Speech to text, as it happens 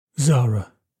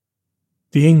Zahra.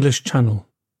 The English Channel.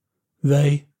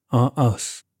 They are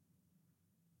us.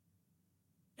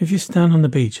 If you stand on the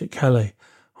beach at Calais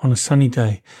on a sunny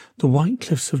day, the white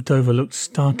cliffs of Dover look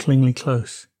startlingly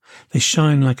close. They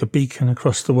shine like a beacon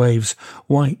across the waves,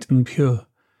 white and pure.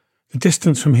 The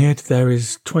distance from here to there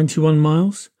is 21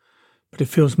 miles, but it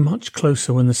feels much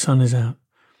closer when the sun is out.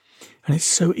 And it's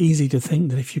so easy to think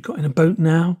that if you got in a boat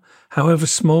now, however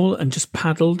small, and just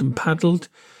paddled and paddled,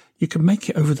 you could make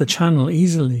it over the channel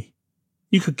easily.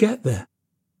 You could get there.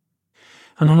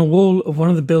 And on a wall of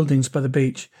one of the buildings by the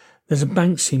beach, there's a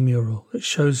Banksy mural that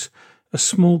shows a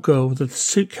small girl with a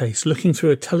suitcase looking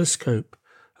through a telescope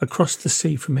across the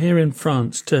sea from here in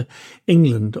France to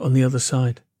England on the other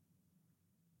side.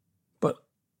 But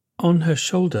on her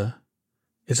shoulder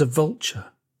is a vulture,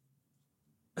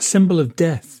 a symbol of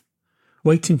death,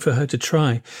 waiting for her to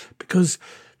try, because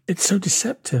it's so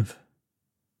deceptive.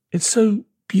 It's so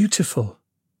beautiful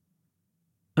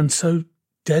and so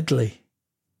deadly.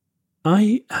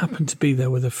 I happened to be there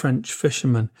with a French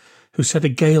fisherman who said a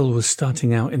gale was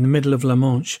starting out in the middle of La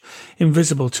Manche,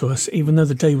 invisible to us even though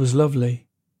the day was lovely.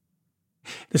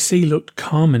 The sea looked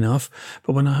calm enough,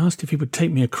 but when I asked if he would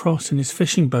take me across in his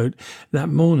fishing boat that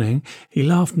morning, he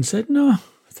laughed and said, "No,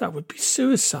 that would be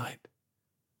suicide."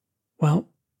 Well,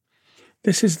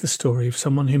 this is the story of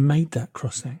someone who made that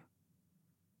crossing.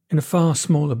 In a far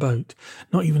smaller boat,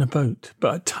 not even a boat,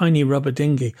 but a tiny rubber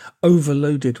dinghy,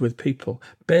 overloaded with people,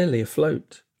 barely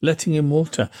afloat, letting in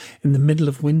water in the middle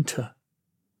of winter.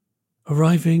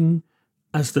 Arriving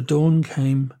as the dawn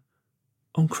came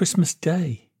on Christmas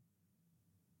Day.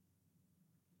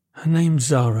 Her name's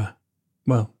Zahra.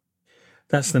 Well,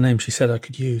 that's the name she said I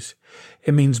could use.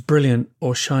 It means brilliant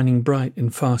or shining bright in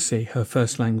Farsi, her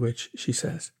first language, she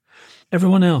says.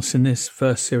 Everyone else in this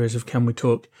first series of Can We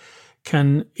Talk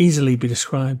can easily be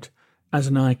described as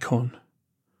an icon.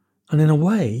 And in a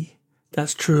way,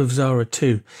 that's true of Zahra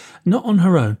too. Not on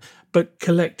her own, but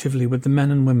collectively with the men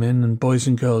and women and boys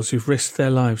and girls who've risked their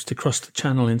lives to cross the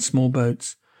channel in small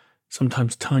boats,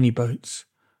 sometimes tiny boats,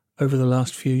 over the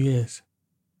last few years.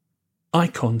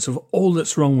 Icons of all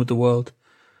that's wrong with the world,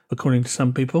 according to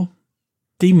some people.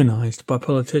 Demonised by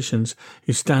politicians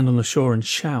who stand on the shore and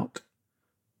shout.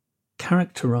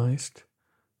 Characterised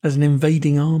as an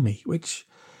invading army, which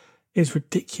is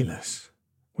ridiculous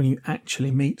when you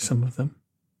actually meet some of them.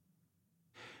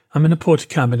 I'm in a porter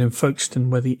cabin in Folkestone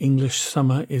where the English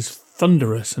summer is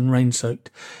thunderous and rain-soaked,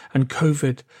 and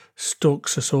COVID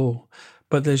stalks us all.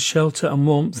 But there's shelter and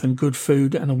warmth and good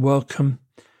food and a welcome,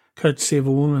 courtesy of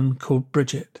a woman called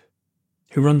Bridget,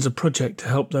 who runs a project to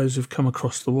help those who've come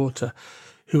across the water,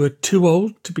 who are too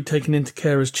old to be taken into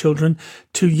care as children,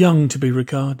 too young to be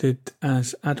regarded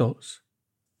as adults.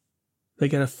 They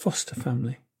get a foster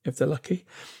family, if they're lucky,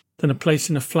 then a place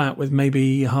in a flat with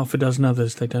maybe half a dozen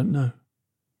others they don't know.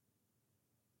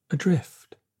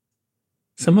 Adrift.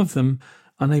 Some of them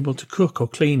unable to cook or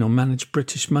clean or manage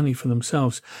British money for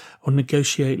themselves or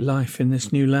negotiate life in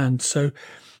this new land. So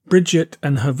Bridget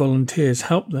and her volunteers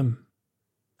help them.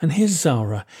 And here's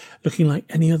Zahra, looking like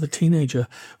any other teenager,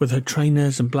 with her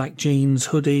trainers and black jeans,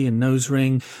 hoodie and nose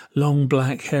ring, long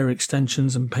black hair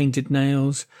extensions and painted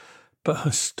nails. But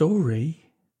her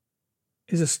story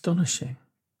is astonishing.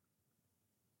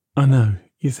 I know,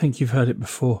 you think you've heard it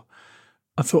before.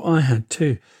 I thought I had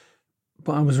too,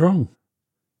 but I was wrong.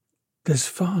 There's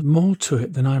far more to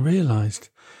it than I realised,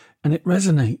 and it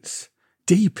resonates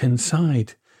deep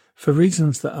inside for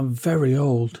reasons that are very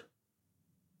old.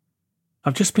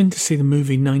 I've just been to see the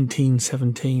movie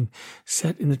 1917,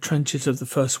 set in the trenches of the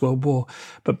First World War,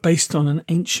 but based on an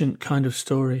ancient kind of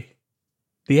story.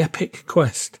 The epic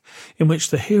quest in which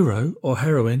the hero or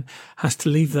heroine has to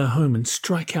leave their home and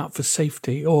strike out for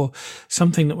safety or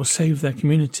something that will save their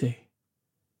community.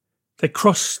 They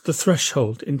cross the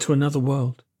threshold into another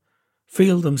world,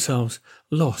 feel themselves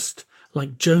lost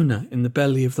like Jonah in the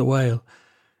belly of the whale,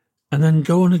 and then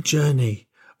go on a journey,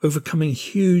 overcoming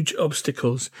huge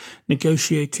obstacles,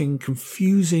 negotiating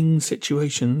confusing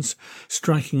situations,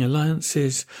 striking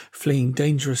alliances, fleeing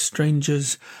dangerous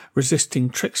strangers, resisting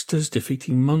tricksters,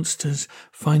 defeating monsters,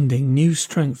 finding new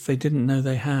strength they didn't know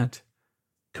they had,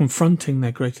 confronting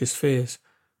their greatest fears,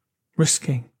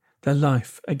 risking their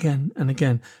life again and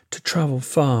again to travel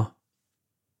far,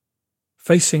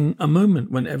 facing a moment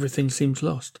when everything seems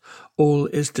lost, all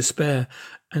is despair,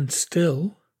 and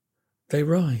still they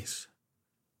rise.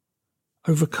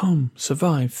 Overcome,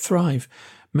 survive, thrive,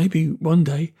 maybe one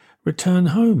day return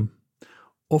home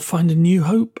or find a new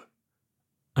hope.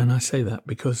 And I say that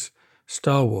because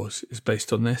Star Wars is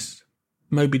based on this.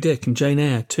 Moby Dick and Jane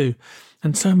Eyre too,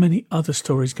 and so many other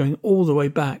stories going all the way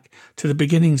back to the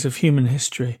beginnings of human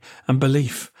history and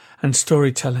belief and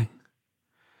storytelling.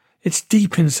 It's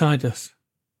deep inside us.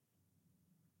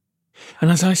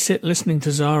 And as I sit listening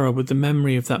to Zahra with the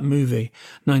memory of that movie,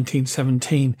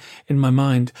 1917, in my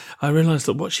mind, I realise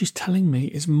that what she's telling me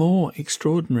is more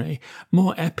extraordinary,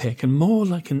 more epic, and more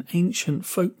like an ancient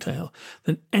folktale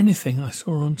than anything I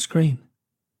saw on screen.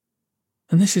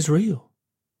 And this is real.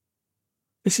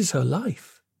 This is her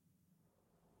life.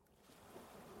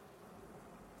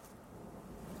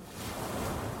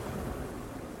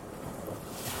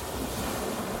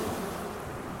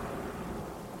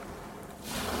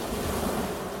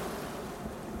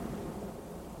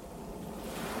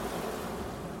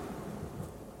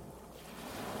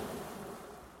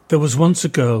 There was once a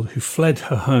girl who fled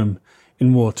her home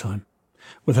in wartime,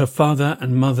 with her father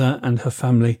and mother and her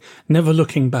family, never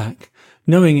looking back,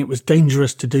 knowing it was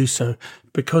dangerous to do so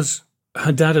because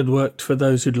her dad had worked for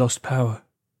those who'd lost power.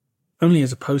 Only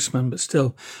as a postman, but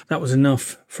still, that was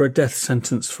enough for a death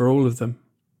sentence for all of them.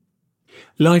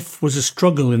 Life was a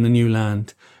struggle in the new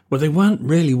land, where they weren't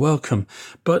really welcome,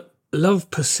 but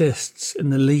love persists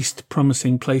in the least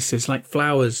promising places, like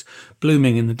flowers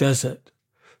blooming in the desert.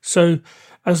 So,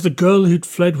 as the girl who'd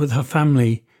fled with her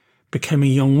family became a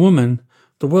young woman,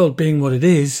 the world being what it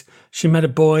is, she met a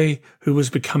boy who was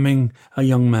becoming a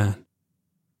young man.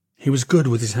 He was good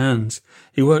with his hands.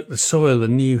 He worked the soil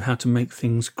and knew how to make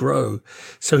things grow.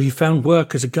 So he found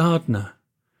work as a gardener,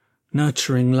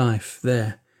 nurturing life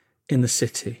there in the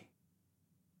city.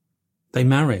 They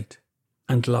married,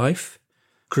 and life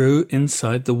grew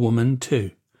inside the woman too.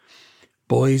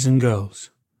 Boys and girls.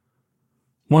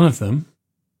 One of them,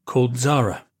 called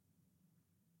Zahra.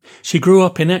 She grew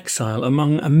up in exile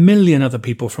among a million other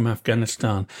people from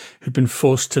Afghanistan who'd been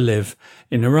forced to live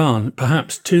in Iran,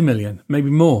 perhaps 2 million, maybe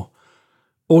more,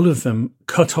 all of them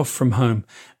cut off from home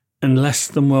and less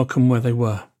than welcome where they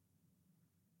were.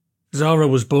 Zahra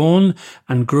was born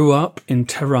and grew up in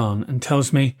Tehran and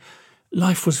tells me,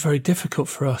 life was very difficult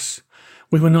for us.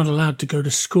 We were not allowed to go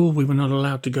to school. We were not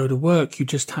allowed to go to work. You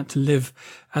just had to live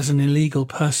as an illegal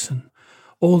person.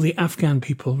 All the Afghan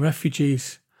people,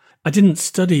 refugees. I didn't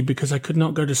study because I could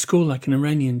not go to school like an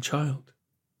Iranian child.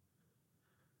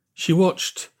 She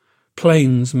watched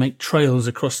planes make trails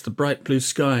across the bright blue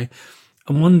sky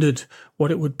and wondered what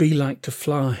it would be like to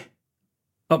fly.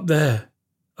 Up there,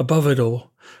 above it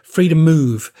all, free to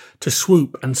move, to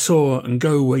swoop and soar and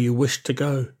go where you wished to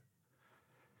go.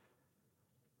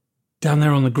 Down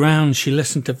there on the ground, she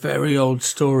listened to very old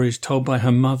stories told by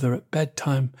her mother at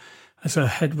bedtime as her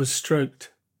head was stroked.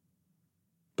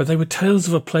 But they were tales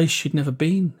of a place she'd never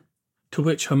been, to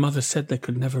which her mother said they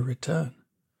could never return.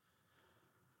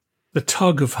 The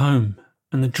tug of home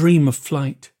and the dream of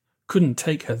flight couldn't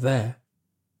take her there.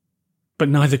 But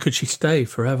neither could she stay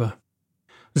forever.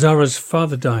 Zahra's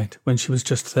father died when she was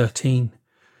just 13,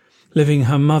 leaving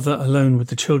her mother alone with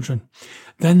the children.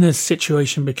 Then the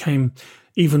situation became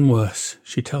even worse,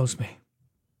 she tells me.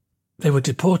 They were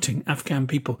deporting Afghan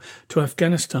people to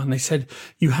Afghanistan. They said,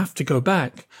 you have to go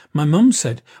back. My mum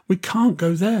said, we can't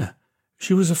go there.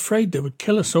 She was afraid they would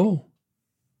kill us all.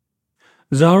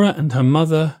 Zahra and her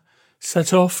mother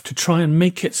set off to try and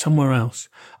make it somewhere else,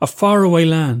 a faraway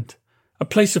land, a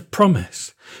place of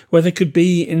promise, where they could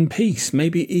be in peace,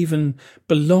 maybe even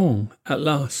belong at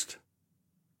last.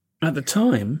 At the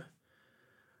time,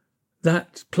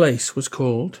 that place was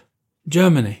called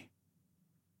Germany.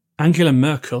 Angela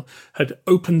Merkel had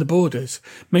opened the borders,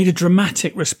 made a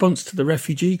dramatic response to the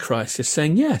refugee crisis,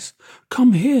 saying, yes,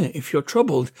 come here if you're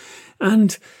troubled.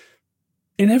 And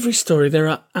in every story, there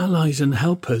are allies and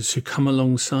helpers who come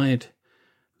alongside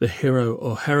the hero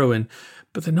or heroine,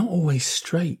 but they're not always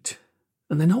straight,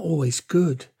 and they're not always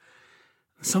good.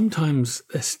 Sometimes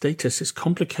their status is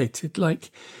complicated, like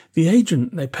the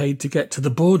agent they paid to get to the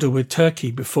border with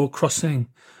Turkey before crossing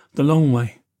the long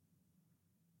way.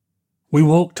 We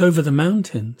walked over the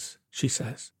mountains, she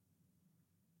says,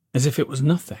 as if it was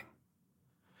nothing.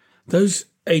 Those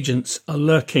agents are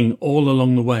lurking all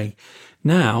along the way,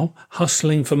 now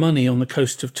hustling for money on the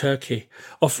coast of Turkey,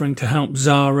 offering to help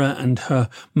Zahra and her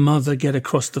mother get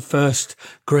across the first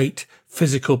great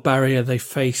physical barrier they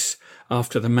face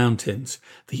after the mountains,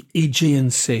 the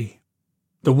Aegean Sea,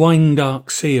 the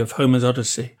wine-dark sea of Homer's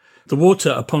Odyssey, the water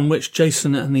upon which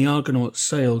Jason and the Argonauts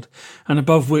sailed, and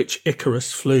above which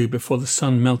Icarus flew before the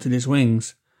sun melted his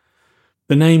wings.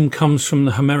 The name comes from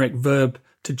the Homeric verb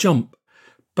to jump,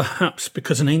 perhaps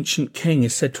because an ancient king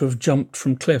is said to have jumped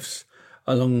from cliffs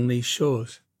along these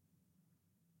shores.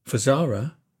 For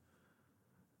Zahra,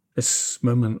 this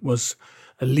moment was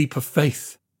a leap of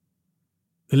faith.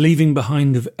 the leaving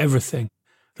behind of everything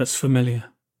that's familiar.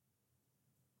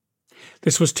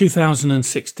 This was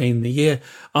 2016, the year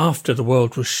after the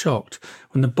world was shocked,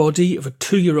 when the body of a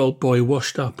 2-year-old boy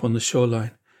washed up on the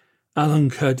shoreline. Alan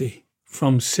Kurdi,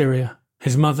 from Syria.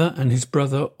 His mother and his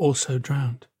brother also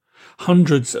drowned.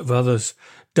 Hundreds of others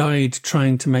died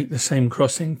trying to make the same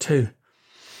crossing too.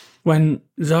 When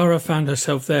Zahra found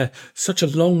herself there, such a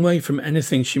long way from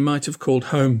anything she might have called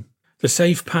home, the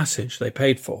safe passage they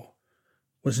paid for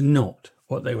was not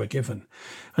what they were given.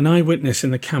 An eyewitness in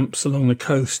the camps along the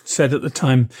coast said at the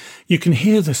time, "You can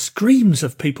hear the screams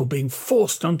of people being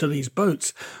forced onto these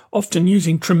boats, often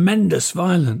using tremendous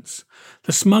violence.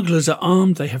 The smugglers are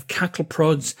armed, they have cattle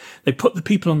prods, they put the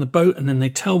people on the boat and then they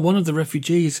tell one of the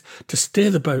refugees to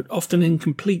steer the boat, often in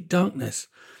complete darkness.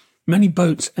 Many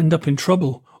boats end up in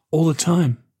trouble all the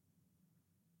time."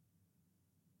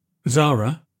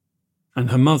 Zahra and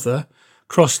her mother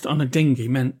crossed on a dinghy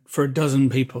meant for 12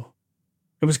 people.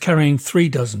 It was carrying 3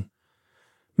 dozen,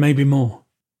 maybe more.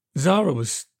 Zahra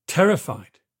was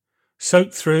terrified,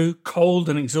 soaked through, cold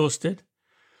and exhausted.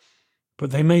 But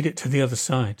they made it to the other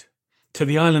side, to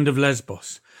the island of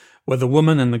Lesbos, where the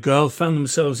woman and the girl found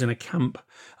themselves in a camp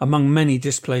among many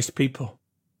displaced people,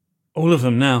 all of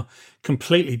them now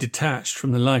completely detached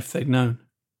from the life they'd known.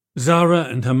 Zahra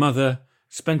and her mother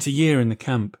spent a year in the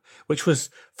camp, which was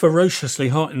ferociously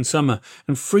hot in summer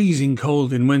and freezing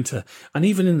cold in winter, and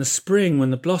even in the spring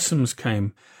when the blossoms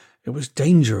came, it was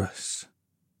dangerous.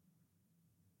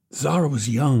 Zahra was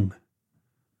young.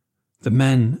 The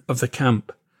men of the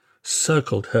camp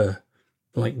circled her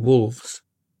like wolves.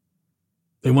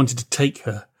 They wanted to take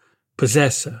her,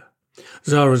 possess her.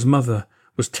 Zahra's mother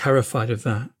was terrified of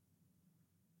that.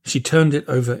 She turned it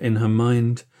over in her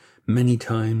mind many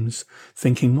times,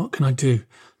 thinking, what can I do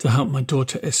to help my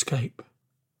daughter escape?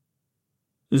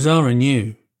 Zahra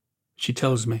knew, she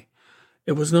tells me,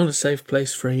 it was not a safe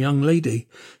place for a young lady,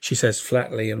 she says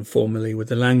flatly and formally, with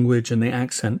the language and the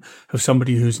accent of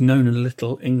somebody who's known a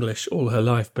little English all her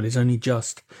life but is only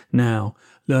just now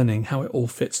learning how it all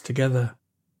fits together.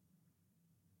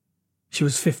 She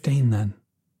was 15 then,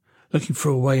 looking for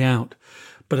a way out,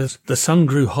 but as the sun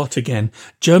grew hot again,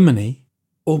 Germany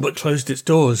all but closed its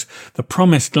doors. The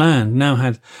promised land now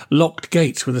had locked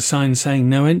gates with a sign saying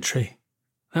no entry.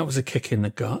 That was a kick in the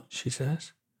gut, she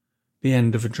says. The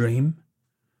end of a dream.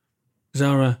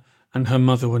 Zahra and her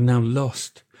mother were now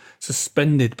lost,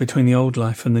 suspended between the old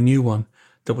life and the new one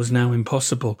that was now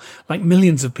impossible, like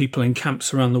millions of people in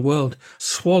camps around the world,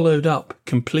 swallowed up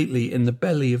completely in the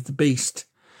belly of the beast,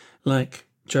 like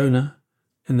Jonah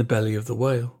in the belly of the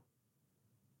whale.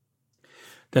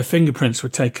 Their fingerprints were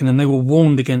taken and they were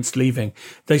warned against leaving.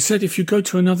 They said if you go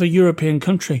to another European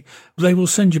country, they will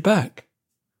send you back.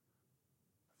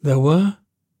 There were,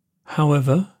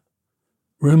 however,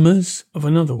 rumours of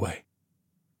another way,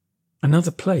 another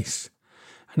place,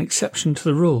 an exception to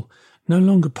the rule, no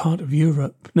longer part of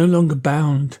Europe, no longer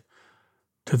bound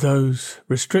to those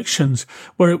restrictions,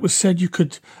 where it was said you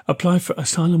could apply for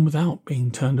asylum without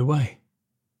being turned away.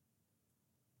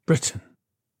 Britain,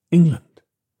 England.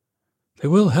 They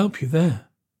will help you there.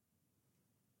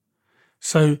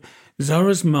 So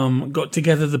Zahra's mum got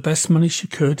together the best money she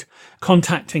could,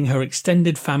 contacting her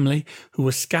extended family who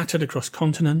were scattered across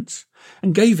continents,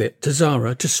 and gave it to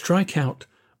Zahra to strike out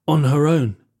on her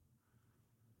own.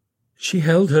 She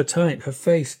held her tight, her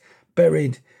face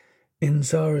buried in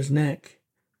Zahra's neck,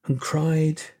 and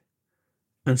cried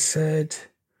and said,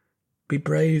 "Be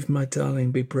brave, my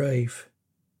darling, be brave.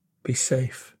 Be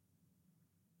safe."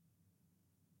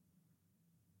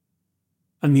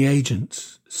 And the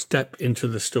agents step into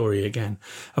the story again.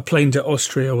 A plane to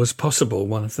Austria was possible,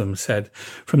 one of them said.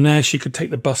 From there she could take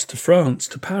the bus to France,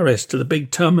 to Paris, to the big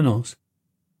terminals.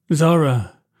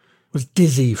 Zahra was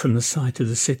dizzy from the sight of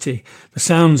the city, the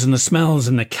sounds and the smells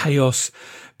and the chaos,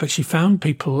 but she found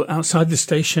people outside the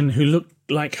station who looked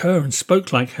like her and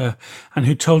spoke like her, and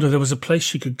who told her there was a place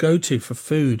she could go to for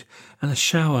food and a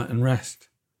shower and rest,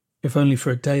 if only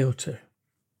for a day or two.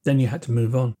 Then you had to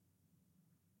move on.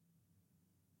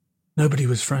 Nobody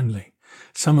was friendly.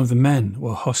 Some of the men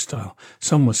were hostile.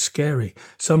 Some were scary.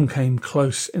 Some came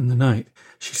close in the night.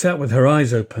 She sat with her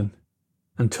eyes open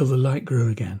until the light grew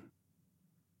again.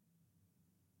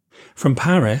 From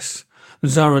Paris,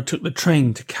 Zahra took the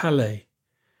train to Calais,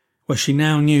 where she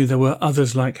now knew there were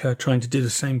others like her trying to do the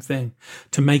same thing,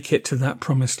 to make it to that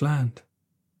promised land.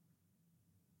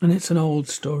 And it's an old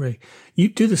story.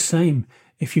 You'd do the same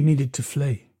if you needed to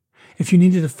flee. If you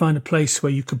needed to find a place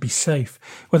where you could be safe,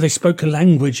 where they spoke a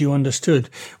language you understood,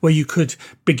 where you could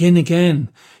begin again,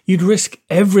 you'd risk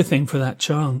everything for that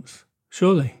chance,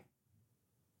 surely.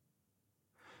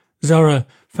 Zahra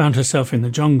found herself in the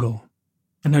jungle,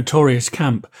 a notorious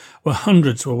camp where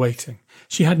hundreds were waiting.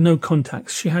 She had no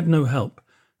contacts. She had no help.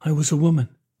 I was a woman.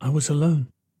 I was alone.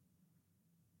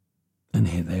 And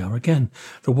here they are again,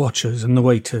 the watchers and the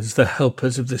waiters, the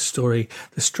helpers of this story,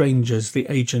 the strangers, the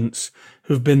agents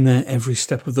who've been there every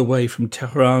step of the way from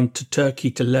Tehran to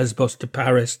Turkey to Lesbos to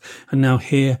Paris, and now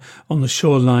here on the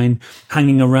shoreline,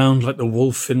 hanging around like the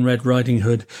wolf in Red Riding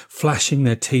Hood, flashing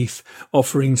their teeth,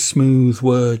 offering smooth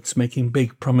words, making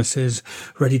big promises,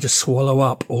 ready to swallow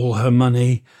up all her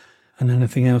money and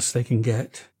anything else they can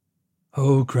get.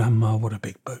 Oh, Grandma, what a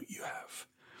big boat you have.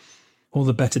 All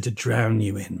the better to drown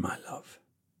you in, my love.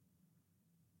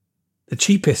 The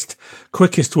cheapest,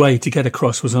 quickest way to get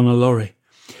across was on a lorry.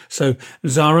 So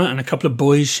Zahra and a couple of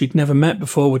boys she'd never met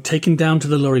before were taken down to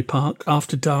the lorry park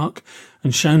after dark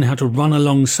and shown how to run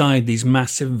alongside these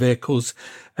massive vehicles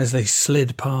as they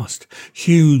slid past,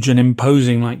 huge and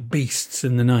imposing like beasts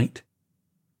in the night.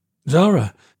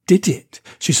 Zahra did it.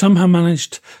 She somehow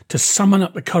managed to summon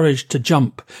up the courage to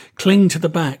jump, cling to the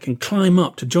back and climb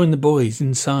up to join the boys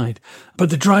inside. But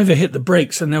the driver hit the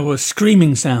brakes and there were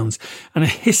screaming sounds and a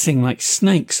hissing like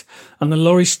snakes, and the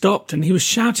lorry stopped and he was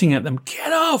shouting at them,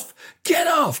 "Get off! Get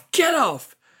off! Get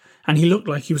off!" And he looked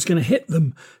like he was going to hit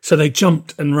them, so they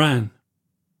jumped and ran.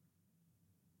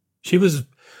 She was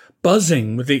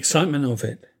buzzing with the excitement of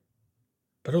it,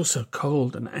 but also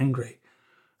cold and angry,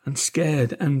 and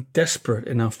scared and desperate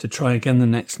enough to try again the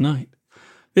next night.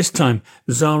 This time,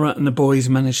 Zahra and the boys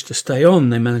managed to stay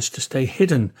on. They managed to stay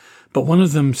hidden. But one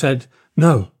of them said,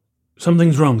 "No,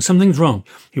 something's wrong, something's wrong."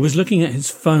 He was looking at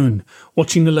his phone,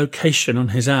 watching the location on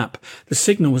his app. The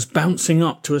signal was bouncing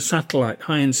up to a satellite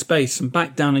high in space and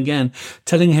back down again,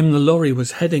 telling him the lorry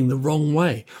was heading the wrong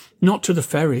way. Not to the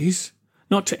ferries,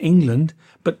 not to England,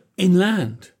 but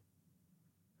inland.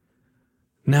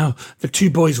 Now the two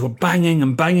boys were banging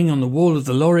and banging on the wall of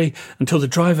the lorry until the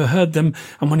driver heard them,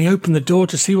 and when he opened the door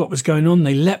to see what was going on,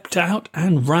 they leapt out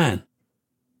and ran.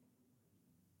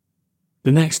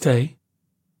 The next day,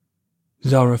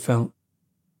 Zahra felt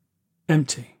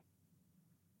empty.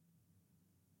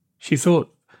 She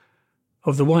thought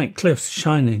of the white cliffs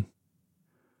shining,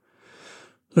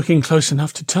 looking close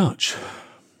enough to touch,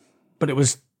 but it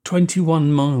was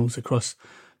 21 miles across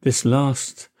this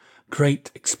last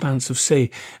great expanse of sea,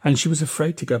 and she was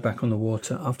afraid to go back on the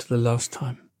water after the last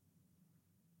time.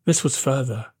 This was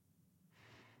further.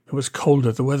 It was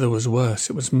colder, the weather was worse,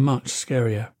 it was much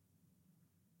scarier.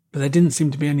 But there didn't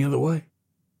seem to be any other way.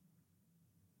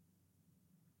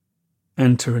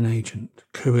 Enter an agent,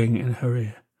 cooing in her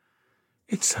ear.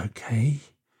 "It's okay.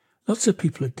 Lots of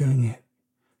people are doing it.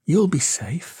 You'll be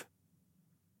safe."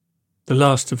 The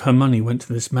last of her money went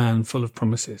to this man full of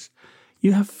promises.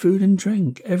 "You have food and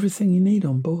drink, everything you need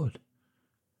on board."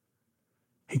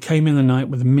 He came in the night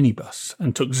with a minibus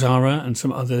and took Zahra and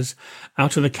some others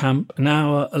out of the camp, an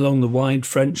hour along the wide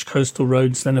French coastal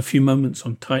roads, then a few moments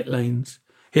on tight lanes.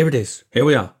 Here it is. Here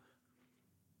we are.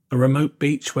 A remote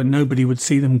beach where nobody would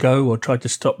see them go or try to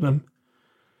stop them.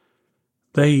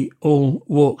 They all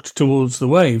walked towards the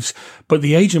waves, but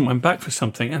the agent went back for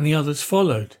something and the others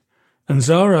followed. And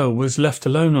Zahra was left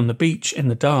alone on the beach in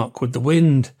the dark with the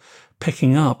wind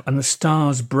picking up and the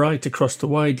stars bright across the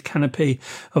wide canopy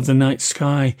of the night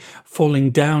sky falling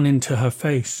down into her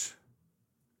face.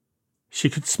 She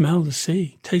could smell the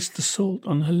sea, taste the salt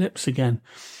on her lips again,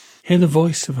 hear the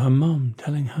voice of her mum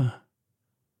telling her,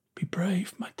 "Be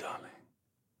brave, my darling,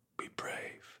 be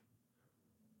brave."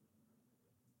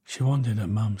 She wanted her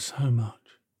mum so much.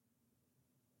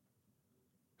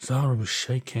 Zahra was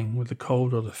shaking with the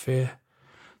cold or the fear.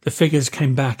 The figures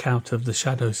came back out of the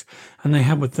shadows, and they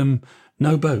had with them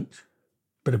no boat,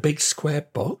 but a big square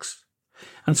box.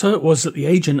 And so it was that the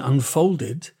agent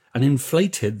unfolded and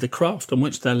inflated the craft on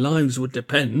which their lives would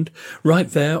depend right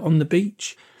there on the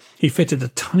beach. He fitted a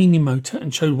tiny motor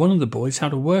and showed one of the boys how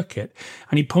to work it,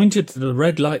 and he pointed to the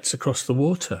red lights across the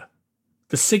water,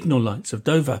 the signal lights of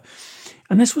Dover.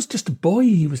 And this was just a boy,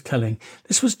 he was telling.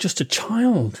 This was just a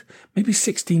child, maybe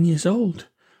 16 years old.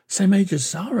 Same age as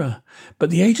Zahra. But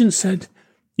the agent said,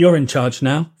 "You're in charge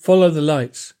now. Follow the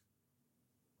lights."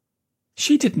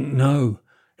 She didn't know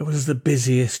it was the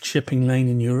busiest shipping lane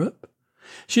in Europe.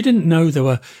 She didn't know there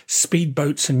were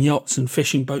speedboats and yachts and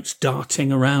fishing boats darting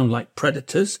around like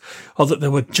predators, or that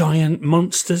there were giant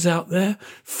monsters out there,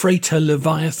 freighter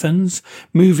leviathans,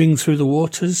 moving through the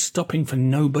waters, stopping for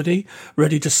nobody,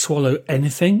 ready to swallow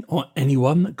anything or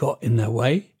anyone that got in their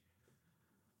way.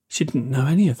 She didn't know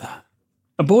any of that.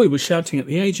 A boy was shouting at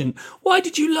the agent, "Why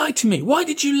did you lie to me? Why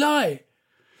did you lie?"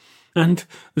 And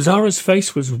Zahra's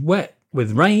face was wet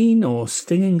with rain or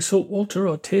stinging salt water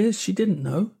or tears. She didn't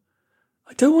know.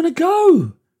 "I don't want to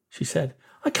go," she said.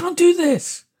 "I can't do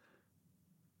this."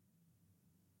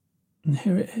 And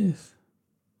here it is,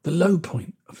 the low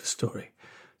point of the story,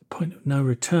 the point of no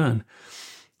return.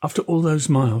 After all those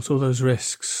miles, all those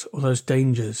risks, all those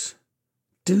dangers,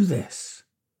 do this,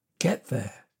 get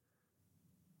there,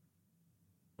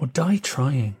 or die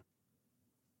trying.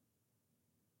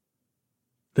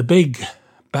 The big,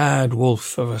 bad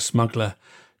wolf of a smuggler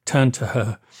turned to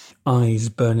her, eyes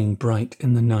burning bright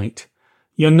in the night.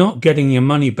 "You're not getting your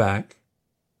money back."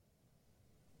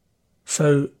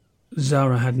 So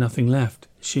Zahra had nothing left.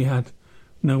 She had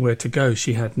nowhere to go.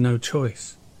 She had no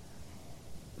choice.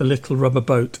 The little rubber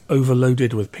boat,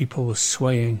 overloaded with people, was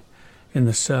swaying in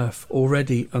the surf,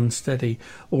 already unsteady,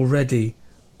 already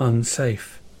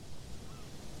unsafe.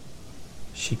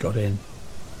 She got in.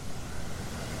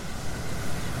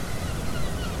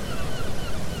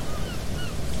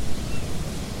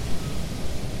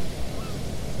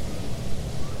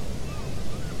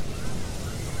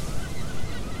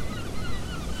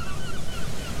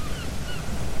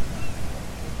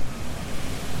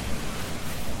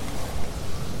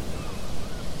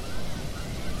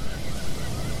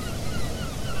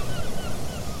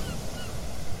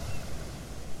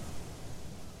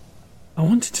 I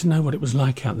wanted to know what it was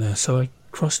like out there, so I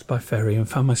crossed by ferry and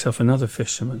found myself another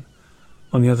fisherman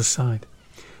on the other side.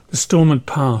 The storm had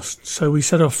passed, so we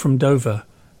set off from Dover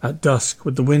at dusk,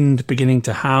 with the wind beginning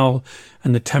to howl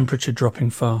and the temperature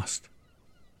dropping fast.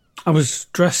 I was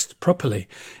dressed properly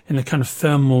in the kind of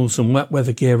thermals and wet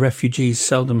weather gear refugees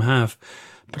seldom have,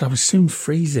 but I was soon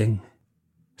freezing.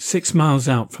 6 miles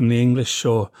out from the English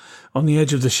shore, on the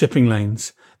edge of the shipping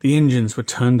lanes, the engines were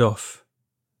turned off,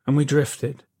 and we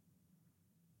drifted.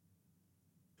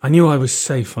 I knew I was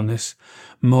safe on this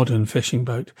modern fishing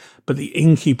boat, but the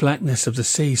inky blackness of the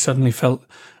sea suddenly felt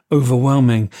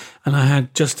overwhelming, and I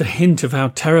had just a hint of how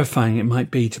terrifying it might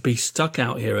be to be stuck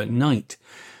out here at night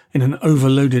in an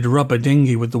overloaded rubber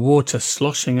dinghy with the water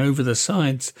sloshing over the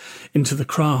sides into the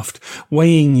craft,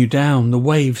 weighing you down, the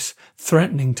waves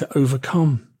threatening to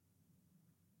overcome.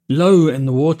 Low in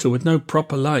the water with no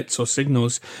proper lights or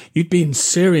signals, you'd be in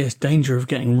serious danger of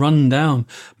getting run down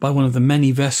by one of the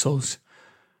many vessels.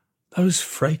 Those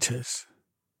freighters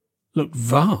looked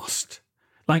vast,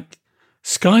 like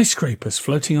skyscrapers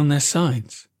floating on their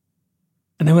sides.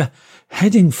 And they were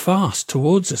heading fast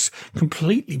towards us,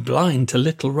 completely blind to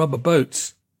little rubber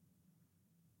boats.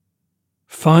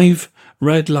 5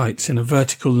 red lights in a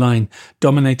vertical line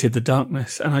dominated the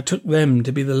darkness, and I took them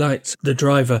to be the lights the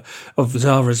driver of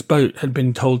Zahra's boat had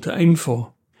been told to aim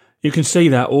for. "You can see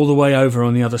that all the way over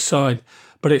on the other side,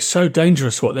 but it's so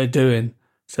dangerous what they're doing,"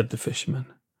 said the fisherman.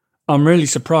 "I'm really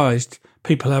surprised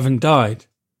people haven't died."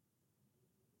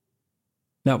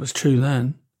 That was true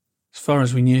then, as far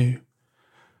as we knew.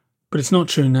 But it's not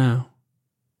true now.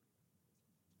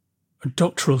 A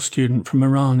doctoral student from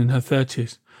Iran in her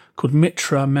 30s, called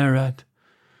Mitra Merad,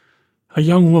 a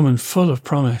young woman full of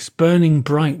promise, burning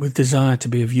bright with desire to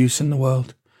be of use in the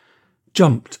world,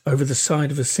 jumped over the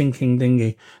side of a sinking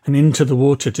dinghy and into the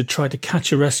water to try to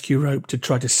catch a rescue rope to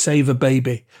try to save a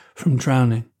baby from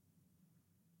drowning.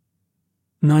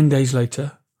 9 days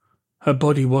later, her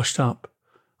body washed up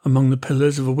among the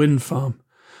pillars of a wind farm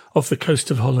off the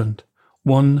coast of Holland,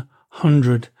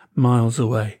 100 miles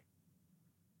away.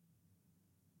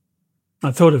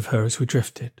 I thought of her as we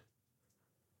drifted,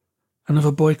 and of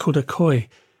a boy called Akoi,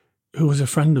 who was a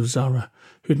friend of Zahra,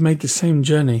 who had made the same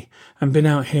journey and been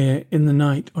out here in the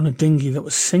night on a dinghy that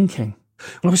was sinking.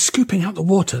 "I was scooping out the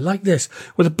water like this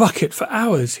with a bucket for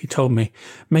hours," he told me,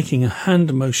 making a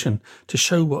hand motion to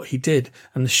show what he did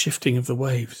and the shifting of the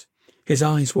waves. His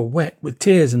eyes were wet with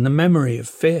tears and the memory of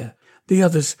fear. "The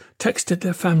others texted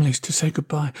their families to say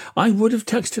goodbye. I would have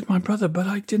texted my brother, but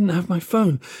I didn't have my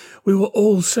phone. We were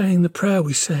all saying the prayer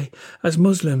we say as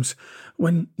Muslims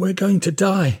when we're going to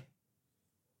die."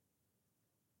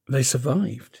 They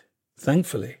survived,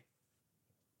 thankfully,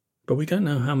 but we don't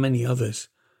know how many others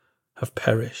have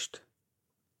perished.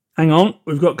 "Hang on,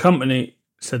 we've got company,"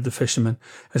 said the fisherman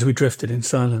as we drifted in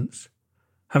silence,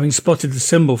 having spotted the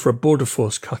symbol for a border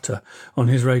force cutter on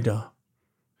his radar.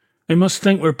 "They must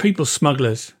think we're people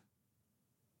smugglers."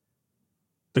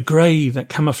 The grey that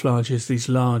camouflages these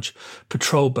large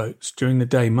patrol boats during the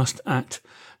day must act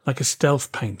like a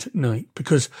stealth paint at night,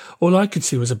 because all I could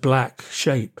see was a black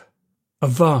shape, a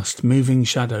vast moving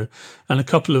shadow, and a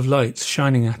couple of lights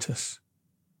shining at us.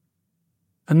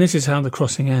 And this is how the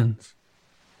crossing ends,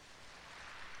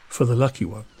 for the lucky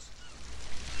ones.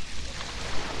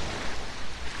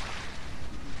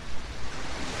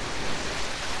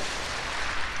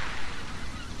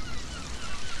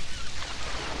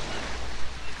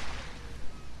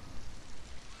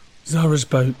 Zahra's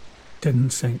boat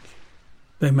didn't sink.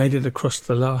 They made it across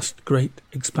the last great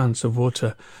expanse of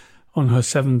water on her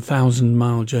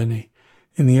 7,000-mile journey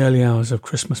in the early hours of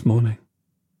Christmas morning.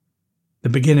 The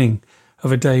beginning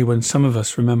of a day when some of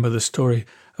us remember the story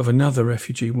of another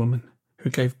refugee woman who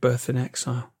gave birth in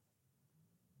exile.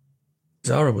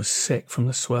 Zahra was sick from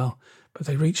the swell, but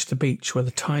they reached the beach where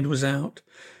the tide was out.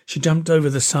 She jumped over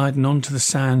the side and onto the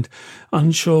sand,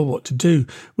 unsure what to do,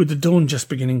 with the dawn just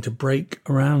beginning to break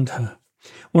around her.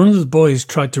 One of the boys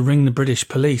tried to ring the British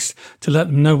police to let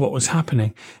them know what was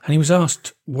happening, and he was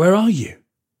asked, "Where are you?"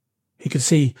 He could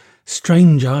see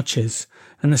strange arches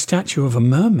and the statue of a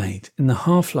mermaid in the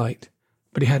half-light,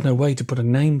 but he had no way to put a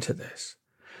name to this.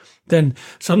 Then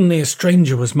suddenly a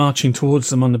stranger was marching towards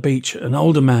them on the beach, an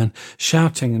older man,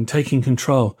 shouting and taking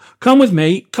control. "Come with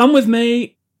me! Come with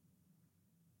me!"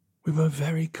 "We were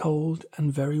very cold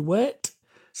and very wet,"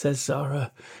 says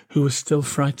Zahra, who was still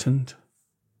frightened.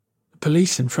 The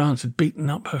police in France had beaten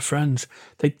up her friends.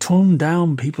 They'd torn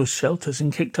down people's shelters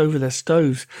and kicked over their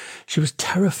stoves. She was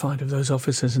terrified of those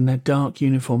officers in their dark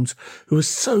uniforms, who were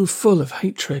so full of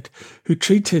hatred, who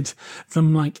treated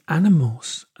them like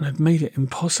animals and had made it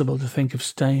impossible to think of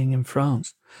staying in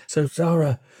France. So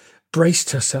Zahra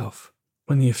braced herself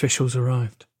when the officials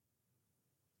arrived.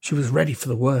 She was ready for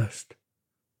the worst.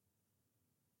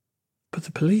 But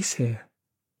the police here,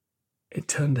 it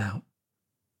turned out,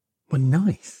 were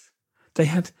nice. They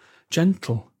had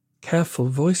gentle, careful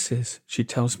voices, she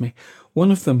tells me. One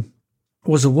of them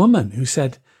was a woman who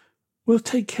said, "We'll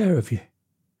take care of you."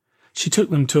 She took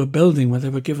them to a building where they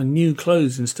were given new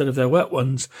clothes instead of their wet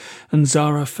ones, and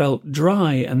Zahra felt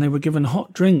dry, and they were given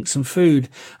hot drinks and food,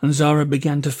 and Zahra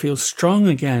began to feel strong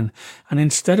again, and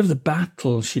instead of the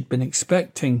battle she'd been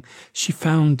expecting, she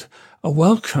found a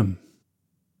welcome.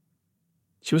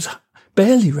 She was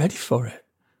barely ready for it.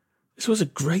 This was a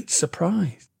great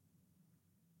surprise.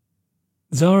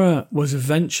 Zahra was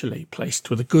eventually placed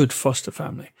with a good foster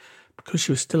family because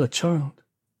she was still a child.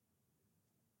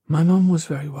 My mum was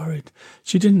very worried.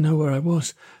 She didn't know where I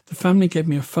was. The family gave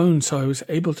me a phone so I was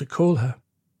able to call her.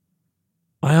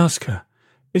 I asked her,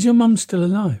 "Is your mum still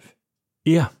alive?"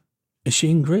 "Yeah." "Is she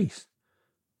in Greece?"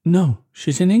 "No,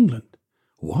 she's in England."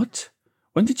 "What?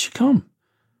 When did she come?"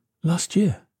 "Last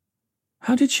year."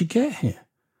 "How did she get here?"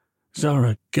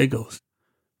 Zahra giggles.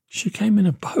 "She came in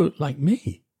a boat like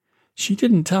me. She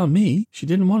didn't tell me. She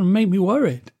didn't want to make me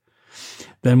worried."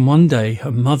 Then one day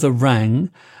her mother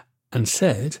rang and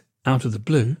said, out of the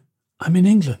blue, "I'm in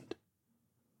England."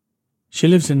 She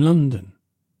lives in London,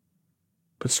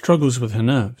 but struggles with her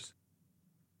nerves.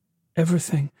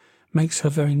 Everything makes her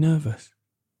very nervous.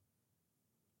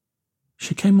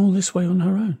 She came all this way on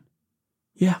her own.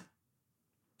 Yeah,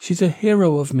 she's a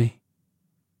hero of me.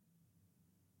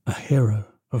 A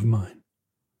hero of mine.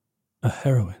 A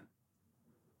heroine.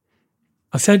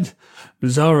 I said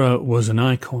Zahra was an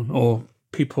icon, or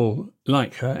people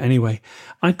like her anyway.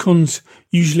 Icons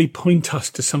usually point us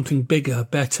to something bigger,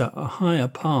 better, a higher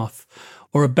path,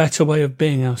 or a better way of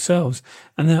being ourselves,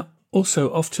 and they're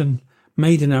also often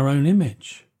made in our own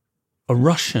image. A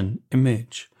Russian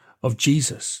image of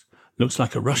Jesus looks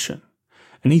like a Russian.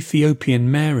 An Ethiopian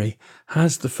Mary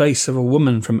has the face of a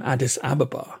woman from Addis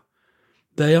Ababa.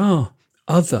 They are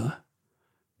other,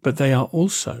 but they are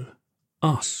also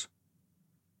us.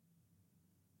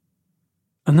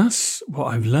 And that's what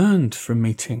I've learned from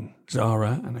meeting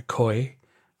Zahra and Akoi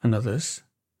and others.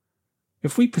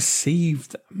 If we perceive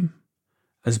them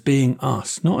as being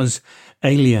us, not as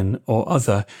alien or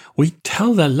other, we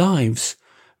tell their lives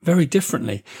very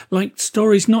differently, like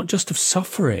stories not just of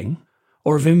suffering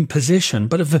or of imposition,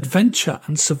 but of adventure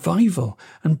and survival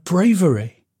and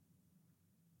bravery.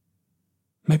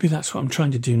 Maybe that's what I'm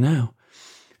trying to do now.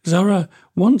 Zahra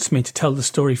wants me to tell the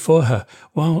story for her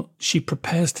while she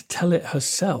prepares to tell it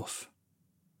herself.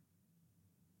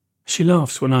 She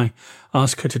laughs when I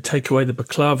ask her to take away the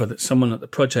baklava that someone at the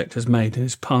project has made and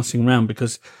is passing round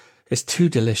because it's too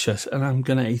delicious and I'm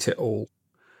going to eat it all.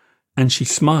 And she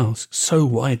smiles so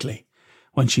widely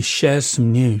when she shares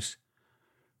some news.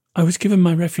 "I was given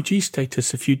my refugee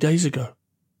status a few days ago."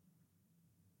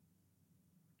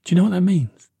 Do you know what that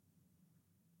means?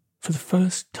 For the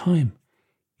first time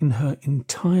in her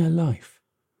entire life,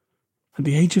 at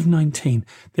the age of 19,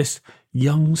 this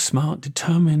young, smart,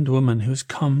 determined woman who has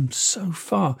come so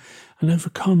far and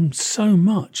overcome so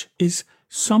much is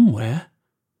somewhere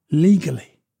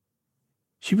legally.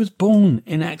 She was born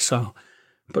in exile,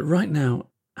 but right now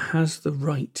has the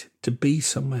right to be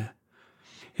somewhere.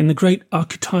 In the great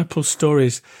archetypal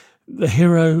stories, the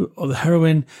hero or the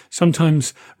heroine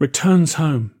sometimes returns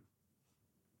home,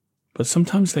 but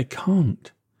sometimes they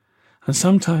can't. And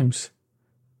sometimes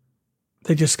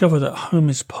they discover that home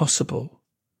is possible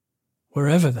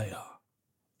wherever they are,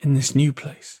 in this new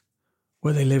place,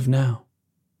 where they live now.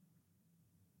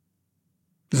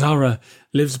 Zahra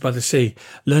lives by the sea,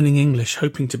 learning English,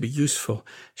 hoping to be useful.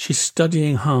 She's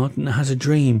studying hard and has a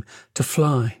dream to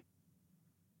fly.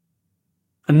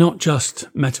 And not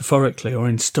just metaphorically or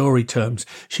in story terms.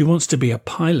 She wants to be a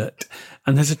pilot.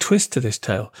 And there's a twist to this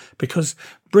tale, because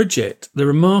Bridget, the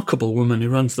remarkable woman who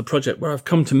runs the project where I've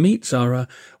come to meet Zahra,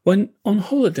 went on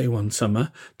holiday one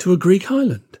summer to a Greek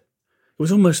island. It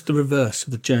was almost the reverse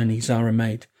of the journey Zahra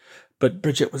made. But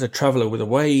Bridget was a traveller with a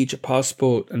wage, a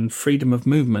passport and freedom of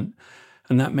movement,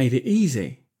 and that made it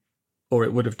easy. Or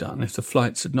it would have done if the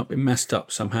flights had not been messed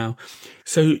up somehow.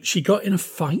 So she got in a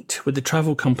fight with the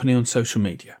travel company on social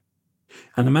media.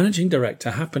 And the managing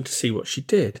director happened to see what she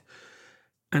did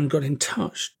and got in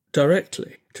touch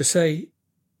directly to say,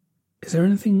 is there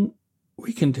anything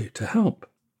we can do to help?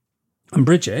 And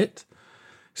Bridget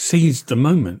seized the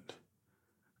moment.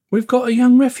 We've got a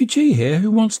young refugee here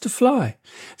who wants to fly.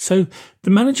 So the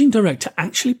managing director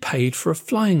actually paid for a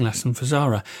flying lesson for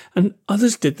Zahra, and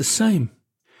others did the same.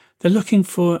 They're looking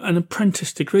for an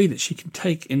apprentice degree that she can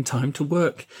take in time to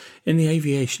work in the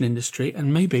aviation industry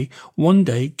and maybe one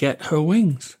day get her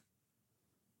wings.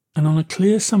 And on a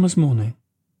clear summer's morning,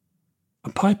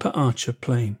 a Piper Archer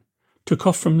plane took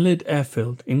off from Lydd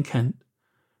Airfield in Kent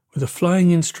with a flying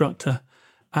instructor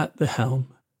at the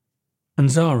helm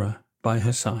and Zahra by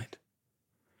her side.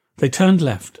 They turned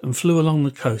left and flew along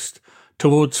the coast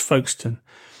towards Folkestone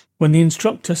when the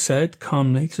instructor said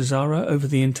calmly to Zahra over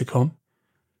the intercom,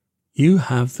 "You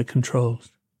have the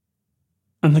controls."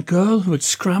 And the girl who had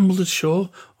scrambled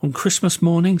ashore on Christmas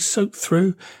morning, soaked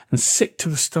through and sick to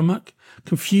the stomach,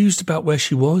 confused about where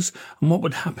she was and what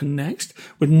would happen next,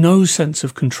 with no sense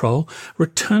of control,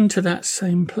 returned to that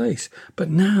same place, but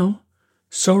now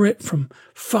saw it from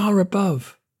far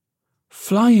above,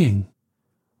 flying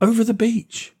over the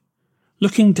beach,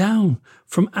 looking down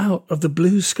from out of the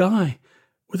blue sky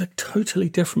with a totally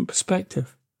different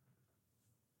perspective.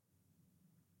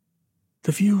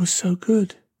 The view was so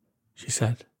good, she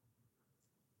said.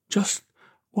 Just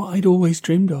what I'd always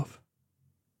dreamed of.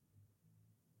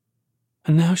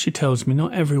 And now she tells me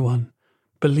not everyone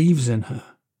believes in her.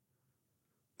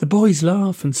 The boys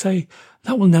laugh and say,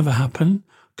 that will never happen.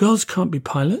 Girls can't be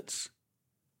pilots.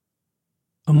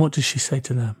 And what does she say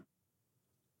to them?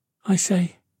 I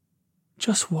say,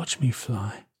 just watch me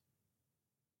fly.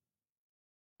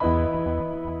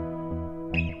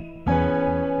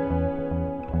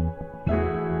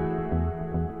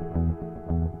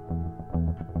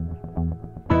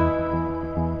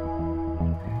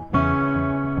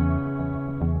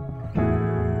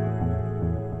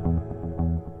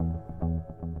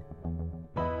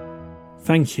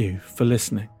 Thank you for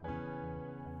listening.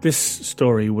 This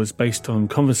story was based on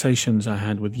conversations I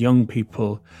had with young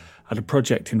people at a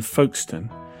project in Folkestone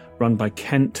run by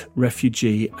Kent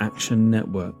Refugee Action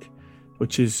Network,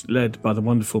 which is led by the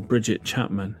wonderful Bridget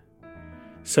Chapman.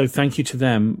 So thank you to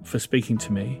them for speaking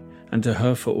to me and to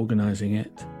her for organising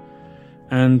it.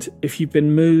 And if you've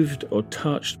been moved or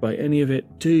touched by any of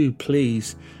it, do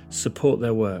please support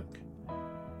their work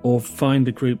or find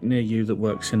a group near you that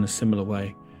works in a similar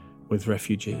way with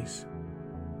refugees.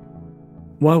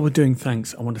 While we're doing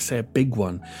thanks, I want to say a big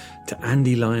one to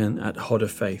Andy Lyon at Hodder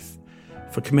Faith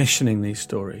for commissioning these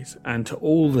stories, and to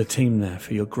all the team there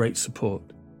for your great support.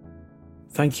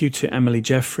 Thank you to Emily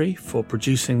Jeffrey for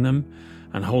producing them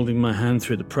and holding my hand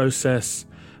through the process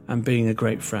and being a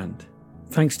great friend.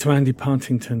 Thanks to Andy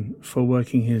Partington for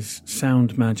working his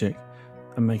sound magic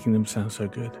and making them sound so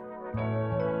good.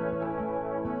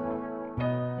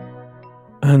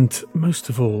 And most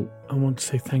of all, I want to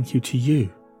say thank you to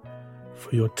you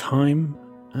for your time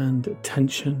and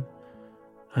attention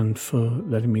and for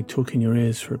letting me talk in your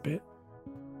ears for a bit.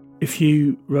 If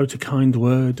you wrote a kind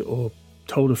word or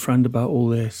told a friend about all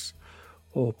this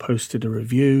or posted a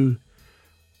review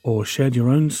or shared your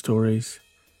own stories,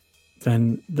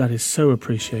 then that is so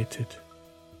appreciated.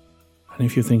 And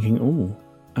if you're thinking, oh,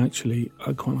 actually,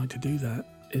 I'd quite like to do that,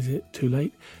 is it too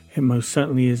late? It most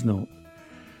certainly is not.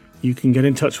 You can get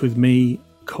in touch with me,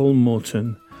 Cole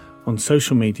Morton, on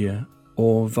social media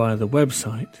or via the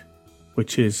website,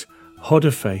 which is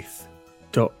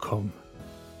hodderfaith.com.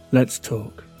 Let's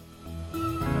talk.